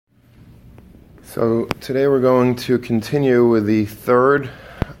So today we're going to continue with the third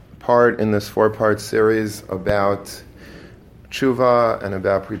part in this four-part series about tshuva and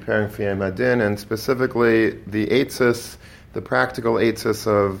about preparing for Yom Hadin, and specifically the eitzos, the practical eitzos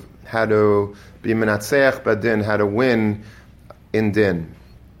of how to be menatzeach badin, how to win in din.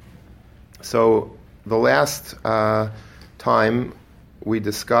 So the last time we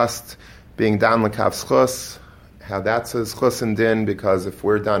discussed being dan l'kav zchus, how that's a zchus and din, because if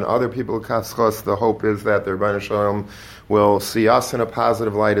we're done other people l'kav zchus, the hope is that the Rebbeinu Shalom will see us in a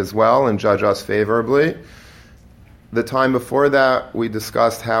positive light as well and judge us favorably. The time before that, we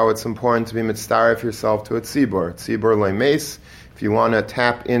discussed how it's important to be mitzaref yourself to a tzibur le'meis. If you want to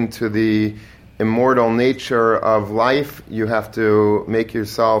tap into the immortal nature of life, you have to make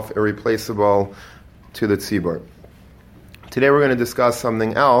yourself irreplaceable to the tzibur. Today we're going to discuss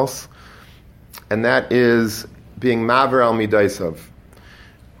something else, and that is being maver al midaisav,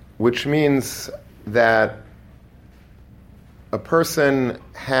 which means that a person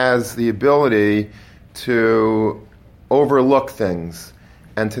has the ability to overlook things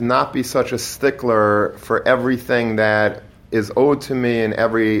and to not be such a stickler for everything that is owed to me and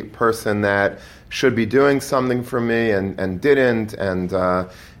every person that should be doing something for me and didn't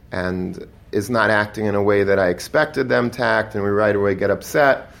and is not acting in a way that I expected them to act, and we right away get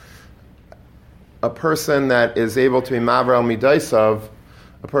upset. A person that is able to be maver al midaisav,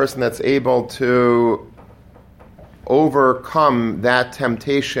 a person that's able to overcome that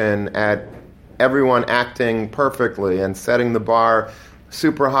temptation at everyone acting perfectly and setting the bar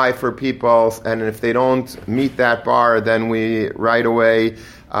super high for people, and if they don't meet that bar, then we right away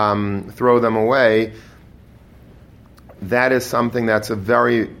throw them away. That is something that's a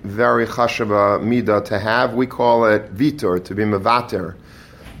very, very chashava midah to have. We call it vitor, to be mevater.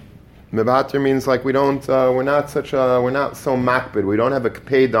 Mevater means like we're not so makbid. We don't have a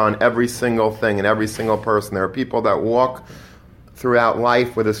kpeda on every single thing and every single person. There are people that walk throughout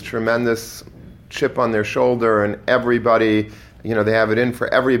life with this tremendous chip on their shoulder, and everybody, they have it in for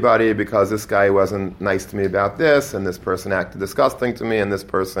everybody because this guy wasn't nice to me about this, and this person acted disgusting to me, and this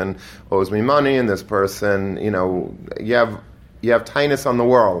person owes me money, and this person, you have tinus on the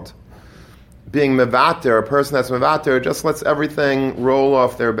world. Being mevater, a person that's mevater, just lets everything roll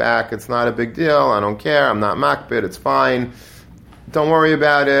off their back. It's not a big deal. I don't care. I'm not makbid. It's fine. Don't worry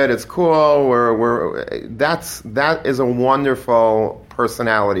about it. It's cool. That is a wonderful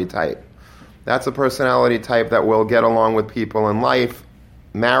personality type. That's a personality type that will get along with people in life.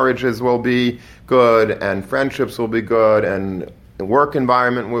 Marriages will be good, and friendships will be good, and the work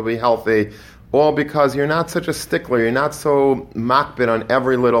environment will be healthy, all because you're not such a stickler. You're not so makbid on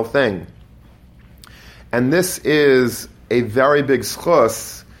every little thing. And this is a very big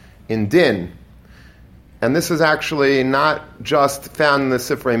zchus in din. And this is actually not just found in the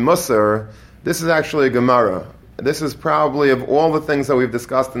Sifrei Musar. This is actually a Gemara. This is probably, of all the things that we've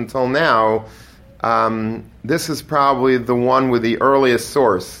discussed until now, this is probably the one with the earliest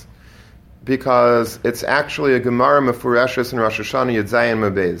source, because it's actually a Gemara Mefureshes in Rosh Hashanah Yud Zayin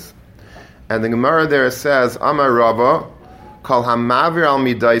Mebez. And the Gemara there says, Amar Rava, Kol HaMavir al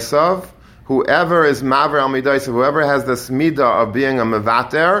Midaisav, whoever is maver al midaisav, whoever has this midah of being a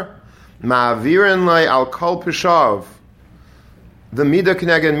mevater, ma'avirin lei al kol pishav. The midah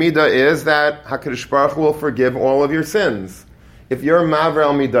keneged midah is that HaKadosh Baruch Hu will forgive all of your sins. If you're maver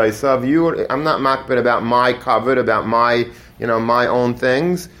al midaisav, I'm not makbid about my kavod, about my own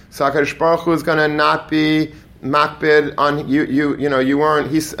things. So HaKadosh Baruch Hu is going to not be makbid on you. You weren't.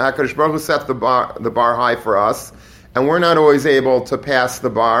 HaKadosh Baruch Hu set the bar high for us, and we're not always able to pass the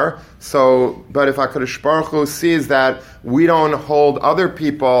bar. So, but if HaKadosh Baruch Hu sees that we don't hold other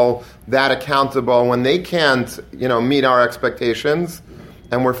people that accountable when they can't, meet our expectations,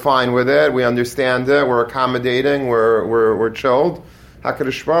 and we're fine with it, we understand it, we're accommodating, we're chilled,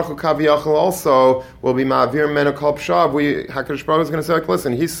 HaKadosh Baruch Hu Kaviyachal also will be ma'avir menu kol pshav. HaKadosh Baruch Hu is going to say,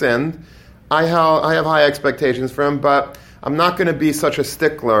 listen, he sinned, I have high expectations for him, but I'm not going to be such a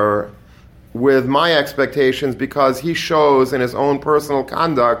stickler with my expectations, because he shows in his own personal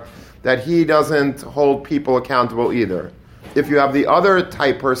conduct that he doesn't hold people accountable either. If you have the other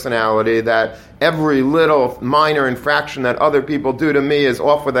type personality that every little minor infraction that other people do to me is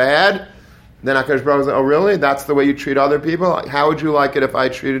off with the head, then HaKadosh Baruch Hu says, oh really? That's the way you treat other people? How would you like it if I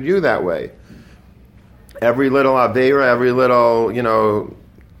treated you that way? Every little aveira, every little,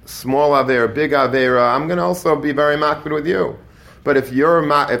 small aveira, big aveira, I'm going to also be very makbid with you. But if you're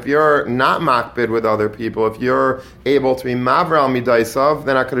not makbid with other people, if you're able to be maver al midaisav,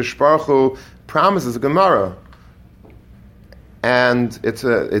 then HaKadosh Baruch Hu promises a Gemara. And it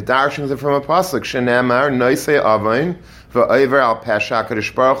darshans it from a pasuk, shenemar noisei avain V'oiver al pesha.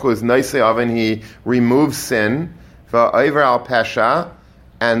 HaKadosh Baruch Hu is noisei oven. He removes sin. V'oiver al pesha.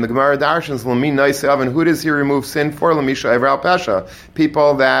 And the Gemara darshans l'mi noisei oven. Who does he remove sin for? L'misha oiver al pesha.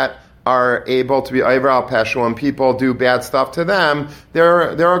 People that are able to be oiver al pesha. When people do bad stuff to them,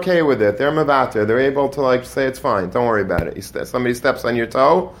 they're okay with it. They're mevater. They're able to say it's fine. Don't worry about it. Somebody steps on your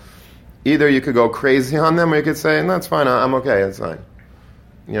toe. Either you could go crazy on them, or you could say, no, it's fine. I'm okay. It's fine.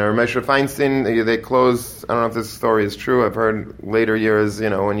 Moshe Feinstein, they closed, I don't know if this story is true. I've heard later years,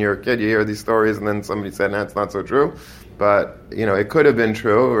 when you're a kid, you hear these stories, and then somebody said, no, it's not so true. But, it could have been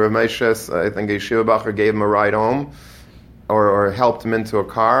true. Ramesh, I think Yeshiva Bacher gave him a ride home, or helped him into a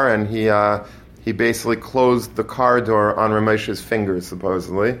car, and he basically closed the car door on Ramesh's fingers,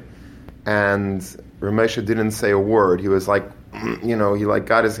 supposedly. And Ramesh didn't say a word. He was like, he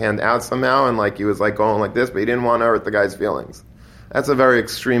got his hand out somehow, and he was going like this, but he didn't want to hurt the guy's feelings. That's a very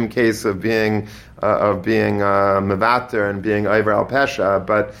extreme case of being mevater and being oiver al pesha,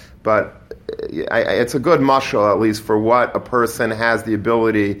 but it's a good mashal, at least, for what a person has the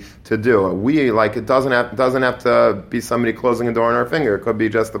ability to do. It doesn't have to be somebody closing a door on our finger. It could be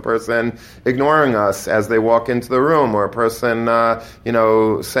just the person ignoring us as they walk into the room, or a person,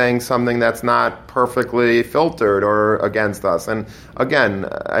 saying something that's not perfectly filtered or against us. And again,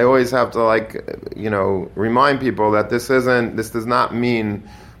 I always have to remind people that this does not mean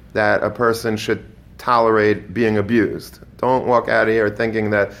that a person should tolerate being abused. Don't walk out of here thinking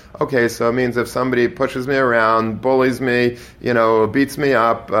that, okay, so it means if somebody pushes me around, bullies me, beats me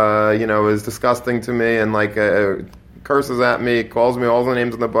up, is disgusting to me, and curses at me, calls me all the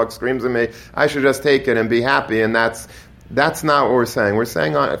names in the book, screams at me, I should just take it and be happy. And that's not what we're saying. We're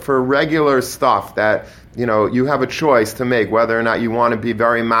saying for regular stuff that, you have a choice to make whether or not you want to be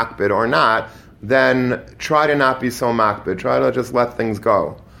very makbid or not, then try to not be so makbid. Try to just let things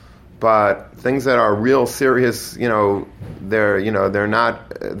go. But things that are real serious, they're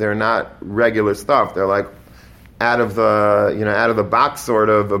not regular stuff. They're out of the box sort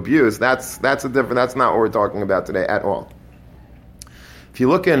of abuse. That's not what we're talking about today at all. If you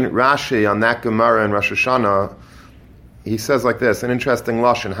look in Rashi on that Gemara in Rosh Hashanah, he says like this, an interesting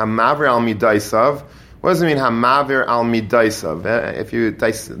lashon: Hamavir al midaisav. What does it mean, Hamavir al midaisav? If you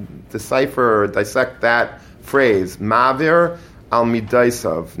decipher or dissect that phrase, Mavir al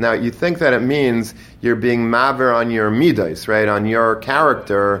midaisav. Now, you think that it means you're being maver on your midais, right? On your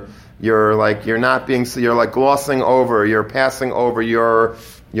character. You're glossing over, you're passing over your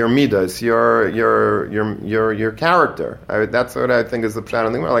midas, your character. That's what I think is the pshat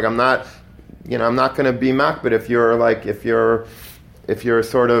on the Gemara. I'm not going to be makbid if you're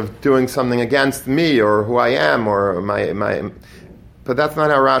sort of doing something against me or who I am or my. But that's not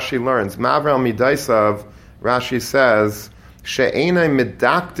how Rashi learns. Maver al midaisav, Rashi says, she'enai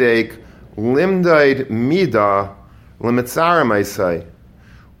medakdek limdaid mida limitzara maisai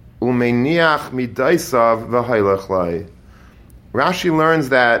umeniach midaisav v'hailach lai. Rashi learns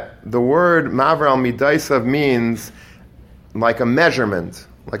that the word maver al midaisav means like a measurement,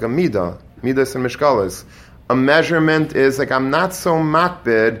 like a midah, midas and mishkalas. A measurement is I'm not so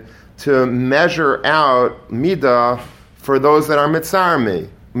makbid to measure out midah for those that are mitzar me.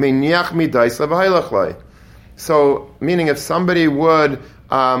 Umeniach midaisav v'hailach lai. So, meaning if somebody would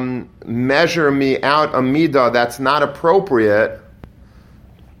measure me out a midah that's not appropriate,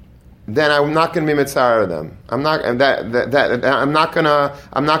 then I'm not going to be mitzvah them. I'm not going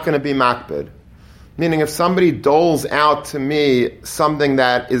to be makbid. Meaning, if somebody doles out to me something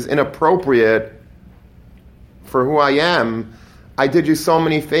that is inappropriate for who I am, I did you so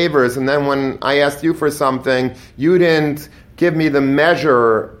many favors, and then when I asked you for something, you didn't give me the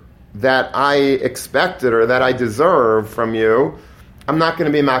measure that I expected or that I deserve from you, I'm not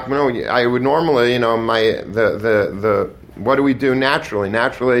going to be makbid. I would normally, what do we do naturally?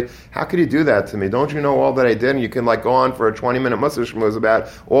 Naturally, how could you do that to me? Don't you know all that I did? And you can go on for a 20-minute Musar Shmuz about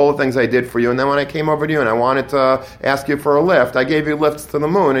all the things I did for you. And then when I came over to you and I wanted to ask you for a lift, I gave you lifts to the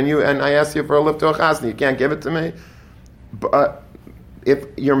moon, and I asked you for a lift to a chasna. You can't give it to me? But if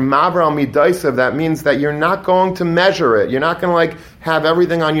you're maver al midaisav, that means that you're not going to measure it. You're not going to have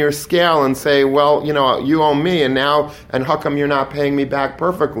everything on your scale and say, well, you owe me, and how come you're not paying me back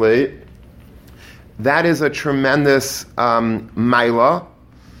perfectly? That is a tremendous maila.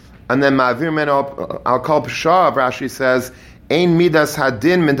 And then ma'avir men al kol pshav, Rashi says, ein midas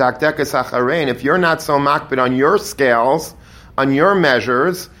hadin min dakdekas acharein. If you're not so makbid on your scales, on your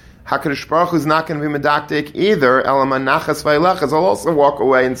measures, HaKadosh Baruch Hu is not going to be medakdek either. Elaman nachas v'ilechas. I'll also walk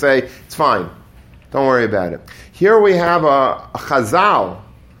away and say, it's fine. Don't worry about it. Here we have a chazal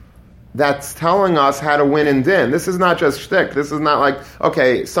that's telling us how to win in din. This is not just shtick. This is not like,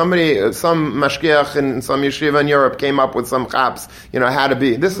 okay, some mashgiach in some yeshiva in Europe came up with some chaps, how to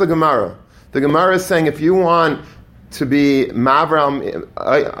be. This is the Gemara. The Gemara is saying if you want to be Mavram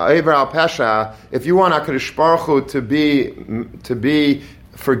Eiver al Pesha, if you want HaKadosh Baruch Hu to be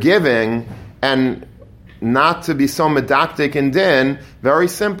forgiving and not to be so medactic in din, very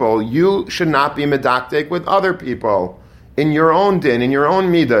simple. You should not be medactic with other people in your own din, in your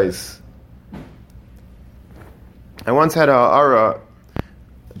own midas. I once had a ara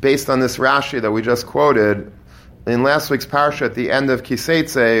based on this Rashi that we just quoted. In last week's parsha, at the end of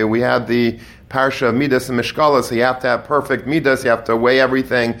Kiseitze, we had the parsha of midas and mishkalas. So you have to have perfect midas. You have to weigh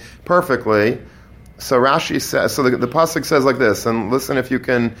everything perfectly. So Rashi says, so the pasuk says like this, and listen if you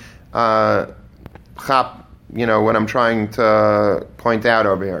can chap, what I'm trying to point out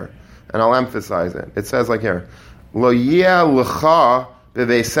over here, and I'll emphasize it. It says like here, Lo yeh l'cha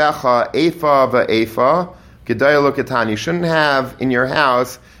b'veisecha eifa v'eifa gedayah l'katan. You shouldn't have in your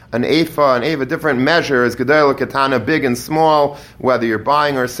house an eva, different measures, gedayah l'katana, big and small, whether you're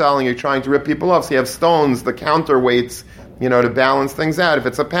buying or selling, you're trying to rip people off. So you have stones, the counterweights, to balance things out. If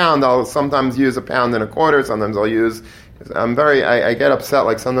it's a pound, I'll sometimes use a pound and a quarter, sometimes I'll use, I get upset,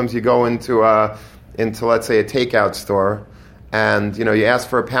 like sometimes you go into let's say a takeout store, and you ask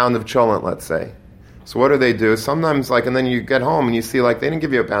for a pound of cholent, let's say. So what do? Sometimes and then you get home and you see they didn't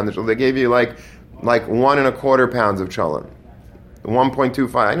give you a pound of cholent, they gave you like 1.25 pounds of cholent.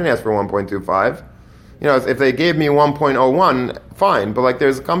 1.25. I didn't ask for 1.25. If they gave me 1.01, fine. But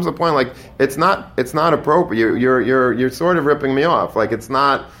there comes a point it's not appropriate. You're sort of ripping me off. It's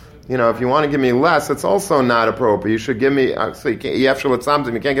not. If you want to give me less, it's also not appropriate. You should give me. So you have to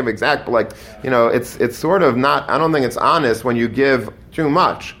something. You can't give exact. But it's sort of not. I don't think it's honest when you give too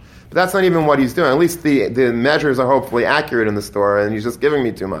much. But that's not even what he's doing. At least the measures are hopefully accurate in the store, and he's just giving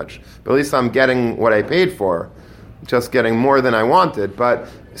me too much. But at least I'm getting what I paid for. Just getting more than I wanted, but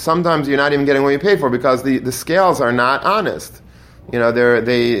sometimes you're not even getting what you paid for because the scales are not honest.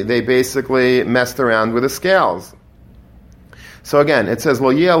 They basically messed around with the scales. So again, it says,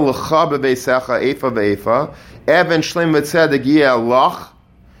 Lo yeh l'cha b'veisecha eifa v'eifa, even shlem v'tzedek yeh lach,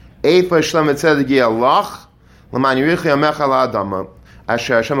 eifa shlem v'tzedek yeh lach, l'man yirichi yamecha la'adama,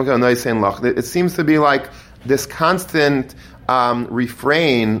 asher Hashem HaKadosh noisein lach. It seems to be like this constant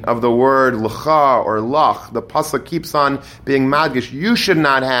refrain of the word l'cha or lach. The pasuk keeps on being madgish. You should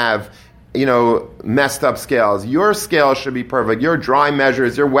not have, messed up scales. Your scales should be perfect. Your dry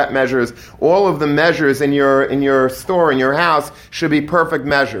measures, your wet measures, all of the measures in your store, in your house, should be perfect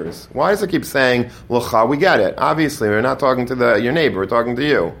measures. Why does it keep saying l'cha? We get it. Obviously, we're not talking to your neighbor. We're talking to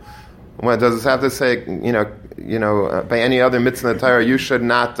you. Well, does this have to say, by any other mitzvah in the Torah, you should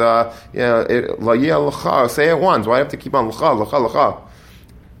not, say it once. Why do I have to keep on l'cha?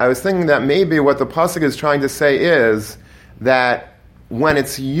 I was thinking that maybe what the pasuk is trying to say is that when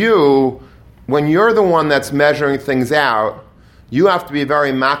it's you, when you're the one that's measuring things out, you have to be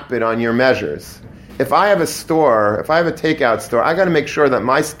very makbid on your measures. If I have a store, if I have a takeout store, I got to make sure that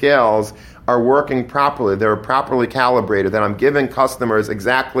my scales are working properly, they're properly calibrated, that I'm giving customers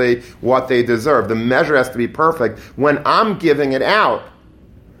exactly what they deserve. The measure has to be perfect. When I'm giving it out,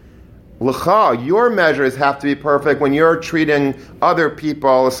 l'cha, your measures have to be perfect. When you're treating other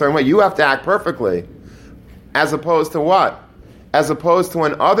people a certain way, you have to act perfectly. As opposed to what? As opposed to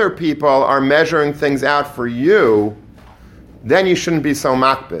when other people are measuring things out for you, then you shouldn't be so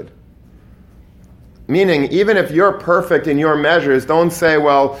makbid. Meaning, even if you're perfect in your measures, don't say,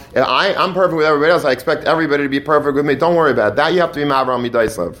 well, I'm perfect with everybody else, I expect everybody to be perfect with me. Don't worry about it. That you have to be Mavram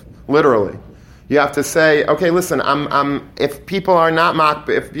Midaisav. Literally. You have to say, okay, listen, if people are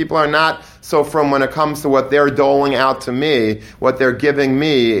not so from when it comes to what they're doling out to me, what they're giving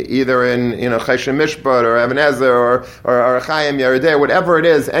me, either in Cheshem Mishpat or Even Ezer or Chaim Yerideh, whatever it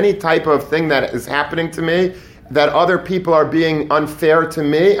is, any type of thing that is happening to me, that other people are being unfair to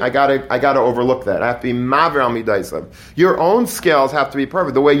me, I gotta overlook that. I have to be maver al midaisav. Your own scales have to be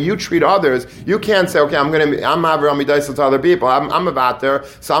perfect. The way you treat others, you can't say, okay, I'm maver al midaisav to other people. I'm mevater,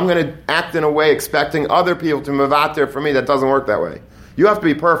 so I'm going to act in a way expecting other people to mevater for me. That doesn't work that way. You have to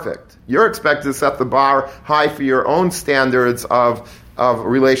be perfect. You're expected to set the bar high for your own standards of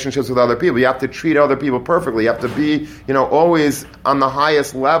relationships with other people. You have to treat other people perfectly. You have to be, always on the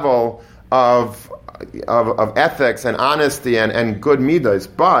highest level of ethics and honesty and good midas.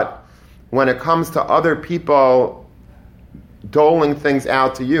 But when it comes to other people doling things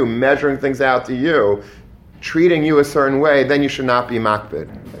out to you, measuring things out to you, treating you a certain way, then you should not be makbid.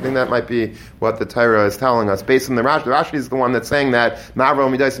 I think that might be what the Torah is telling us. Based on the Rashi, the Rashi is the one that's saying that Mavro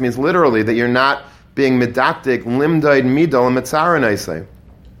Midaisa means literally that you're not being medactic, limdaid midol and metzara naisei.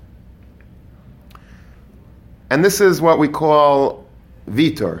 And this is what we call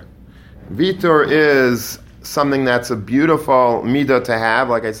vitor. Vitor is something that's a beautiful midah to have,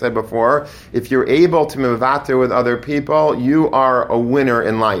 like I said before. If you're able to mevater with other people, you are a winner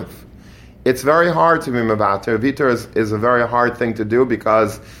in life. It's very hard to be mevater. Vitor is a very hard thing to do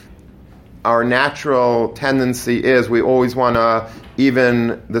because our natural tendency is we always want to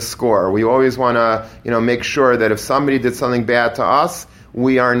even the score. We always want to, make sure that if somebody did something bad to us,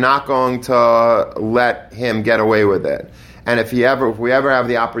 we are not going to let him get away with it. And if we ever have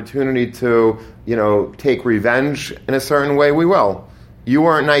the opportunity to, take revenge in a certain way, we will. You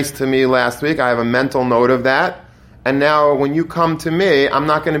weren't nice to me last week. I have a mental note of that. And now when you come to me, I'm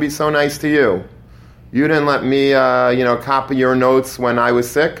not going to be so nice to you. You didn't let me, copy your notes when I was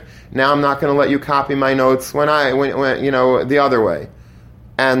sick. Now I'm not going to let you copy my notes when the other way.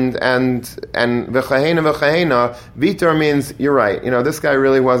 And v'chahena, vitor means you're right. This guy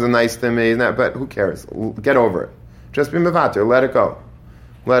really wasn't nice to me, but who cares? Get over it. Just be mevater. Let it go.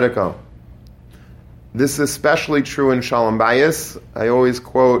 Let it go. This is especially true in Shalom Bayis. I always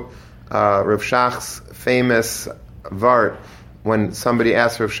quote Rav Shach's famous vart when somebody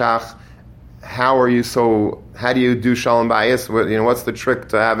asks Rav Shach, how do you do Shalom Bayis? What's the trick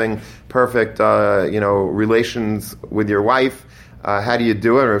to having perfect, relations with your wife? How do you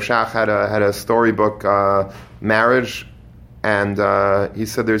do it? Rav Shach had a storybook marriage, and he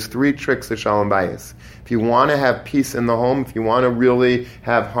said there's 3 tricks to Shalom Bayis. If you want to have peace in the home, if you want to really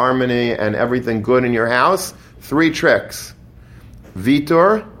have harmony and everything good in your house, 3 tricks.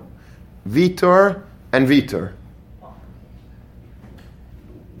 Vitor, vitor, and vitor.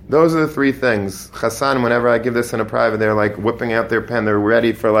 Those are the 3 things. Chassan, whenever I give this in a private, they're like whipping out their pen. They're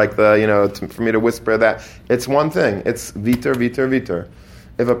ready for for me to whisper that. It's one thing. It's vitor, vitor, vitor.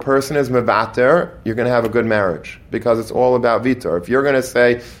 If a person is mevater, you're going to have a good marriage because it's all about vitor. If you're going to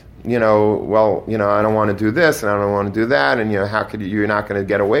say, I don't want to do this and I don't want to do that, and how could you're not going to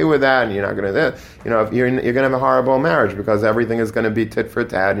get away with that, and you're not going to if you're going to have a horrible marriage because everything is going to be tit for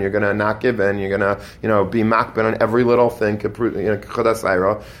tat, and you're going to not give in, you're going to be makbid on every little thing,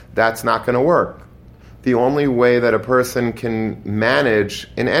 that's not going to work. The only way that a person can manage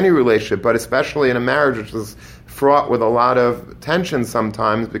in any relationship, but especially in a marriage which is fraught with a lot of tension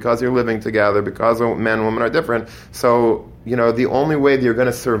sometimes because you're living together, because men and women are different. So, the only way that you're going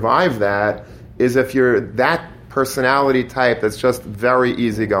to survive that is if you're that personality type that's just very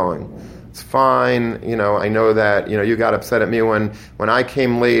easygoing. It's fine, I know that, you got upset at me when I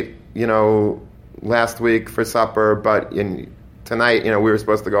came late, last week for supper, but tonight, we were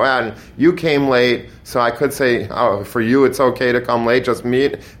supposed to go out and you came late, so I could say, oh, for you it's okay to come late,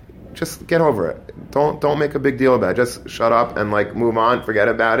 just get over it. Don't make a big deal about it. Just shut up and move on, forget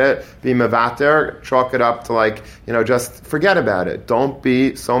about it. Be mevater, chalk it up to just forget about it. Don't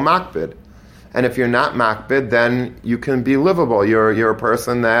be so makbid. And if you're not makbid, then you can be livable. You're a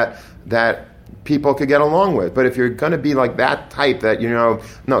person that people could get along with. But if you're going to be like that type that,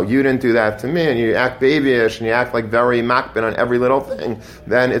 no, you didn't do that to me, and you act babyish and you act very makbid on every little thing,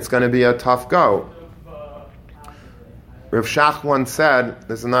 then it's going to be a tough go. Rav Shach once said,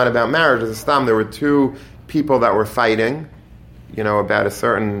 this is not about marriage, it's a stam, there were 2 people that were fighting, about a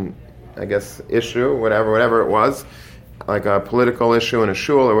certain, issue, whatever it was, like a political issue in a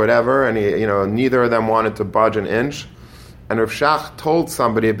shul or whatever, and neither of them wanted to budge an inch. And Rav Shach told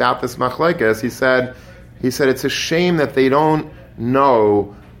somebody about this machlekes. He said it's a shame that they don't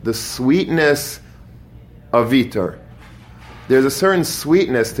know the sweetness of vitor. There's a certain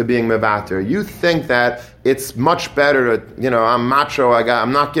sweetness to being mevater. You think that it's much better to, I'm macho,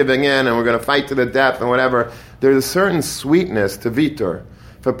 I'm not giving in, and we're going to fight to the death and whatever. There's a certain sweetness to vitor.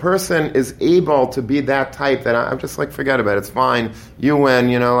 If a person is able to be that type, that I'm just forget about it. It's fine. You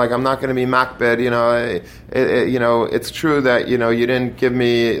win. I'm not going to be makbid. It's true that you didn't give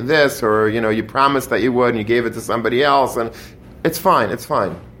me this, or you promised that you would, and you gave it to somebody else, and it's fine. It's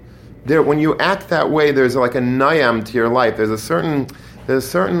fine. When you act that way, there's a nayam to your life. There's a certain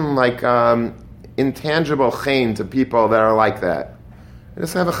intangible chen to people that are like that. You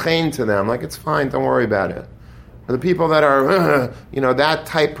just have a chen to them. It's fine. Don't worry about it. The people that are, that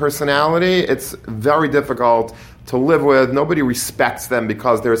type personality, it's very difficult to live with. Nobody respects them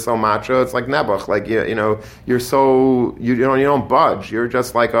because they're so macho. It's like Nebuch. You're so, you don't budge. You're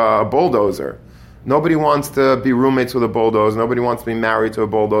just like a bulldozer. Nobody wants to be roommates with a bulldozer. Nobody wants to be married to a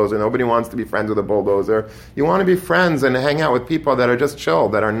bulldozer. Nobody wants to be friends with a bulldozer. You want to be friends and hang out with people that are just chill,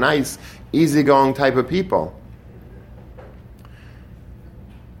 that are nice, easygoing type of people.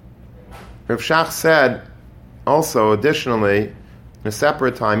 Rav Shach said, also, additionally, in a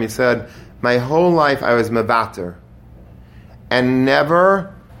separate time, he said, my whole life I was mevater. And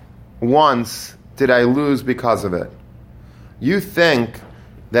never once did I lose because of it? You think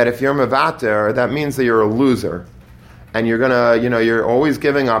that if you're mevater, that means that you're a loser. And you're gonna, you're always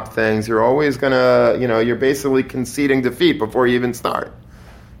giving up things. You're always gonna, you're basically conceding defeat before you even start.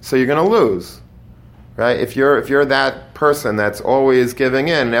 So you're gonna lose, right? If you're that person that's always giving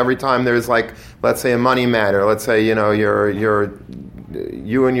in, and every time there's like, let's say a money matter, let's say you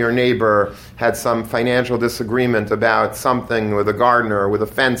and your neighbor had some financial disagreement about something with a gardener or with a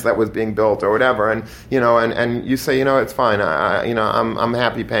fence that was being built or whatever, and you say, it's fine, I'm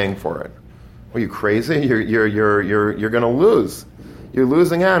happy paying for it. Are you crazy? You're going to lose. You're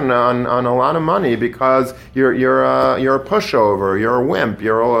losing out on a lot of money because you're a pushover. You're a wimp.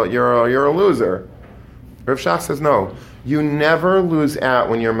 You're a loser. Rav Shach says no. You never lose out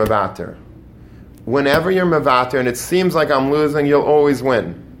when you're mevater. Whenever you're mevater and it seems like I'm losing, you'll always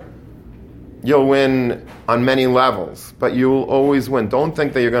win. You'll win on many levels, but you'll always win. Don't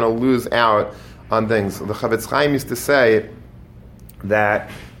think that you're going to lose out on things. The Chavetz Chaim used to say that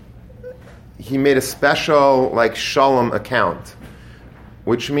he made a special shalom account,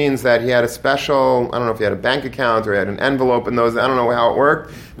 which means that he had a special, I don't know if he had a bank account or he had an envelope in those, I don't know how it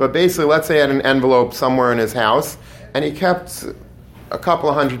worked, but basically let's say he had an envelope somewhere in his house and he kept a couple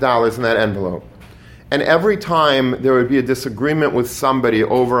of $100 in that envelope. And every time there would be a disagreement with somebody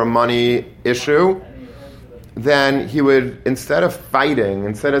over a money issue, then he would, instead of fighting,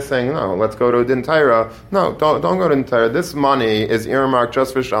 instead of saying, no, let's go to Din Torah, no, don't go to Din Torah. This money is earmarked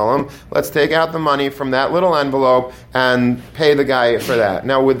just for Shalom. Let's take out the money from that little envelope and pay the guy for that.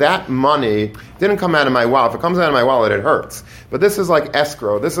 Now, with that money, it didn't come out of my wallet. If it comes out of my wallet, it hurts. But this is like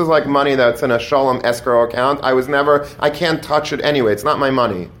escrow. This is like money that's in a Shalom escrow account. I can't touch it anyway. It's not my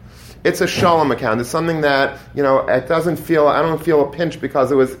money. It's a shalom account. It's something that, it doesn't feel, I don't feel a pinch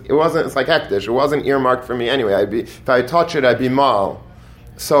because it's like hektish. It wasn't earmarked for me anyway. If I touch it, I'd be mal.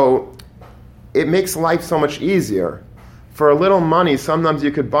 So it makes life so much easier. For a little money, sometimes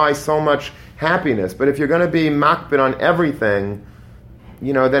you could buy so much happiness. But if you're going to be makbid on everything,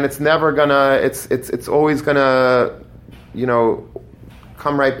 then it's never gonna, it's always gonna,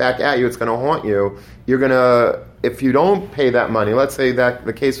 come right back at you. It's going to haunt you. You're going to, if you don't pay that money, let's say that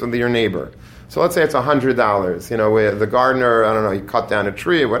the case with your neighbor. So let's say it's $100. Where the gardener, I don't know, he cut down a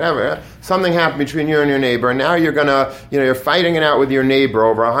tree or whatever. Something happened between you and your neighbor, and now you're gonna, you're fighting it out with your neighbor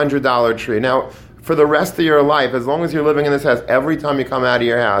over a $100 tree. Now, for the rest of your life, as long as you're living in this house, every time you come out of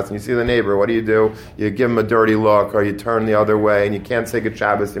your house and you see the neighbor, what do? You give him a dirty look, or you turn the other way, and you can't say good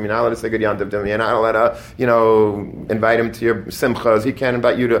Shabbos to him. You're not allowed to say good Yom Tov to him. You're not allowed to, invite him to your simchas. He can't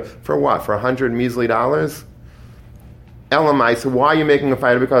invite you to, for what? For $100 measly dollars? Elamai, so why are you making a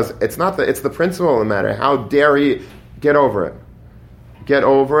fight? Because it's the principle of the matter. How dare he get over it? Get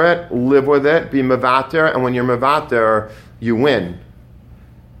over it, live with it, be mevater, and when you're mevater, you win.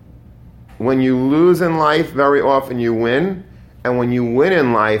 When you lose in life, very often you win, and when you win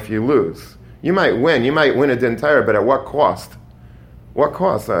in life, you lose. You might win a Din Torah, but at what cost? What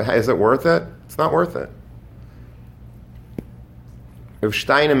cost? Is it worth it? It's not worth it. If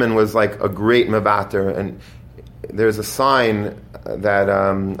Steinemann was like a great mevater, and there's a sign that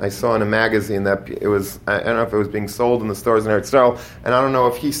I saw in a magazine that it was, I don't know if it was being sold in the stores in Eretz Yisrael, and I don't know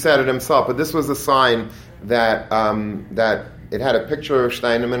if he said it himself, but this was a sign that it had a picture of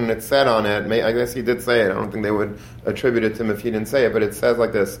Steinemann, and it said on it, I guess he did say it, I don't think they would attribute it to him if he didn't say it, but it says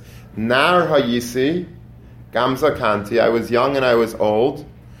like this: Nar hayisi, gamza kanti, I was young and I was old,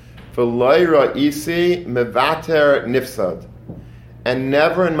 v'loi ra'isi mevater nifsad. And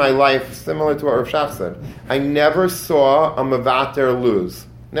never in my life, similar to what Rav Shach said, I never saw a mevater lose.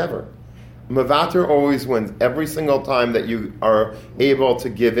 Never. Mevater always wins. Every single time that you are able to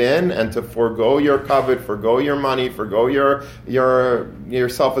give in and to forego your covet, forego your money, forego your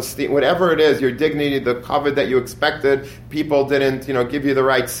self-esteem, whatever it is, your dignity, the covet that you expected, people didn't, give you the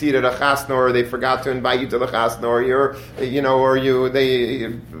right seat at a chasna, or they forgot to invite you to the chasna, or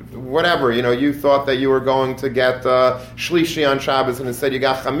you thought that you were going to get shlishi on Shabbos, and instead you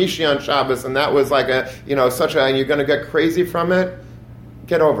got chamishi on Shabbos, and that was like and you're going to get crazy from it.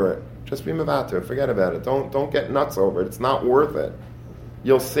 Get over it. Just be mevater. Forget about it. Don't get nuts over it. It's not worth it.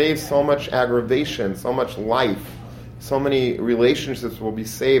 You'll save so much aggravation, so much life. So many relationships will be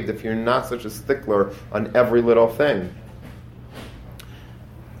saved if you're not such a stickler on every little thing.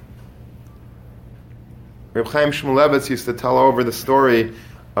 Reb Chaim Shmulevitz used to tell over the story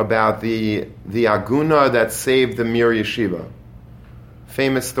about the aguna that saved the Mir Yeshiva.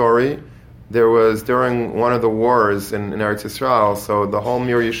 Famous story. There was, during one of the wars in Eretz Yisrael, so the whole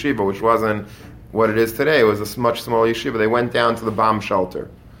Mir Yeshiva, which wasn't what it is today, it was a much smaller yeshiva, they went down to the bomb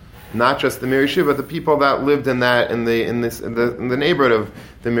shelter. not just the Mir Yeshiva, but the people that lived in the neighborhood of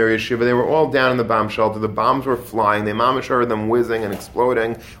the Mir Yeshiva. They were all down in the bomb shelter. The bombs were flying. They mamish heard them whizzing and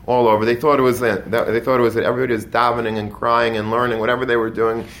exploding all over. They thought it was it. They thought it was that everybody was davening and crying and learning whatever they were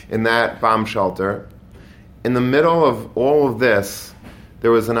doing in that bomb shelter. In the middle of all of this,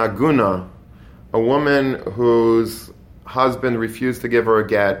 there was an aguna, a woman whose husband refused to give her a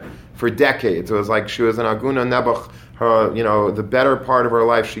get for decades. It was like she was an aguna nebuch. Her, the better part of her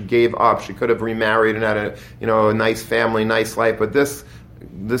life, she gave up. She could have remarried and had a nice family, nice life. But this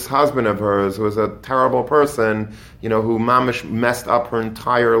husband of hers was a terrible person, who mamish messed up her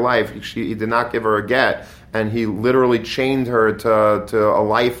entire life. He did not give her a get, and he literally chained her to a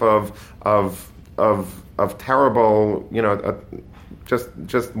life of terrible,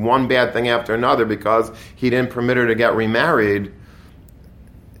 just one bad thing after another because he didn't permit her to get remarried.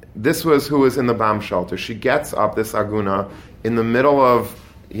 This was who was in the bomb shelter. She gets up, this aguna, in the middle of,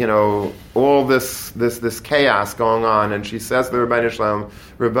 all this chaos going on, and she says to the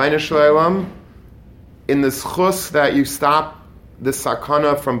Rebbeinu Shalom, in this chus that you stop this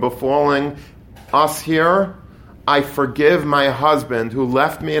sakana from befalling us here, I forgive my husband who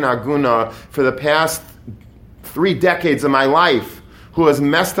left me in aguna for the past 3 decades of my life, who has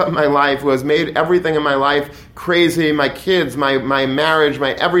messed up my life, who has made everything in my life crazy, my kids, my marriage,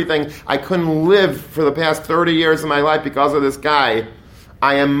 my everything. I couldn't live for the past 30 years of my life because of this guy.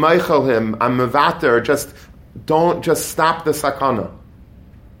 I am meichel him, I'm mevater, just stop the sakana.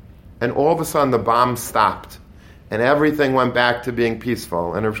 And all of a sudden the bomb stopped, and everything went back to being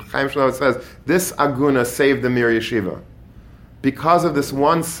peaceful. And Rav Chaim Shlomo says, this aguna saved the Mir Yeshiva. Because of this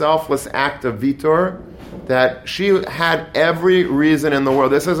one selfless act of vitor, that she had every reason in the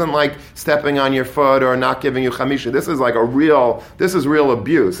world. This isn't like stepping on your foot or not giving you chamisha. This is like this is real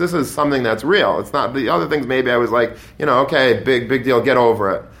abuse. This is something that's real. It's not the other things. Maybe I was like, okay, big deal, get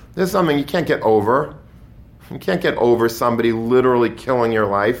over it. This is something you can't get over. You can't get over somebody literally killing your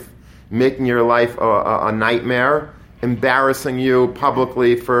life, making your life a nightmare, embarrassing you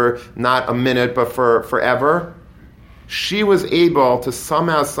publicly for not a minute but for forever. She was able to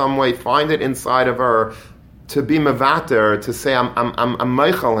somehow, some way, find it inside of her to be mevater, to say, I'm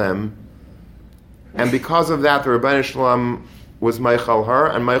meichel him. And because of that, the Rebbeinu Shalom was meichel her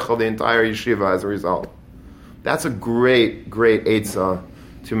and meichel the entire yeshiva as a result. That's a great, great eitzah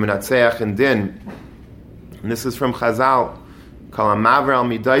to menatzeach and din. And this is from Chazal. Kol ha'maver al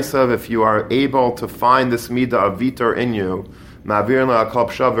midaisav, if you are able to find this midah of vitor in you, ma'avir la'akol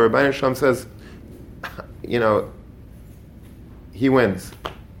pshav, the Rebbeinu Shalom says, he wins.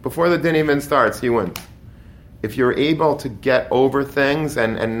 Before the din even starts, he wins. If you're able to get over things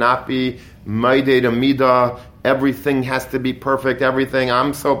and not be maidei midah, everything has to be perfect, everything,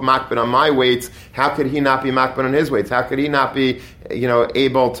 I'm so makbid on my weights, how could he not be makbid on his weights? How could he not be,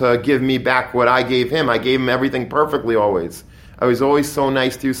 able to give me back what I gave him? I gave him everything perfectly always. I was always so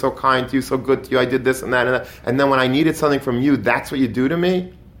nice to you, so kind to you, so good to you, I did this and that and that. And then when I needed something from you, that's what you do to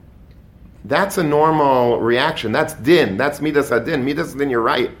me? That's a normal reaction. That's din. That's midas adin. Midas adin, you're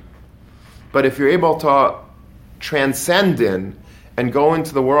right. But if you're able to transcend din and go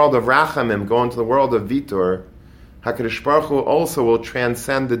into the world of rachamim, go into the world of vitor, HaKadosh Baruch Hu also will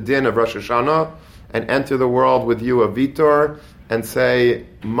transcend the din of Rosh Hashanah and enter the world with you of vitor and say,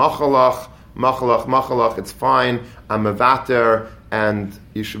 machalach, machalach, machalach, it's fine, I'm a vater, and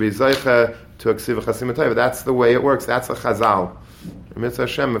you should be zeicha to aksiv chasim. That's the way it works. That's a chazal. Mitzvah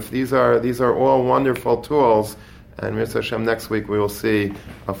Hashem, if these are all wonderful tools, and Mitzvah Hashem, next week we will see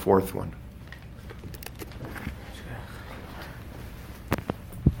a fourth one.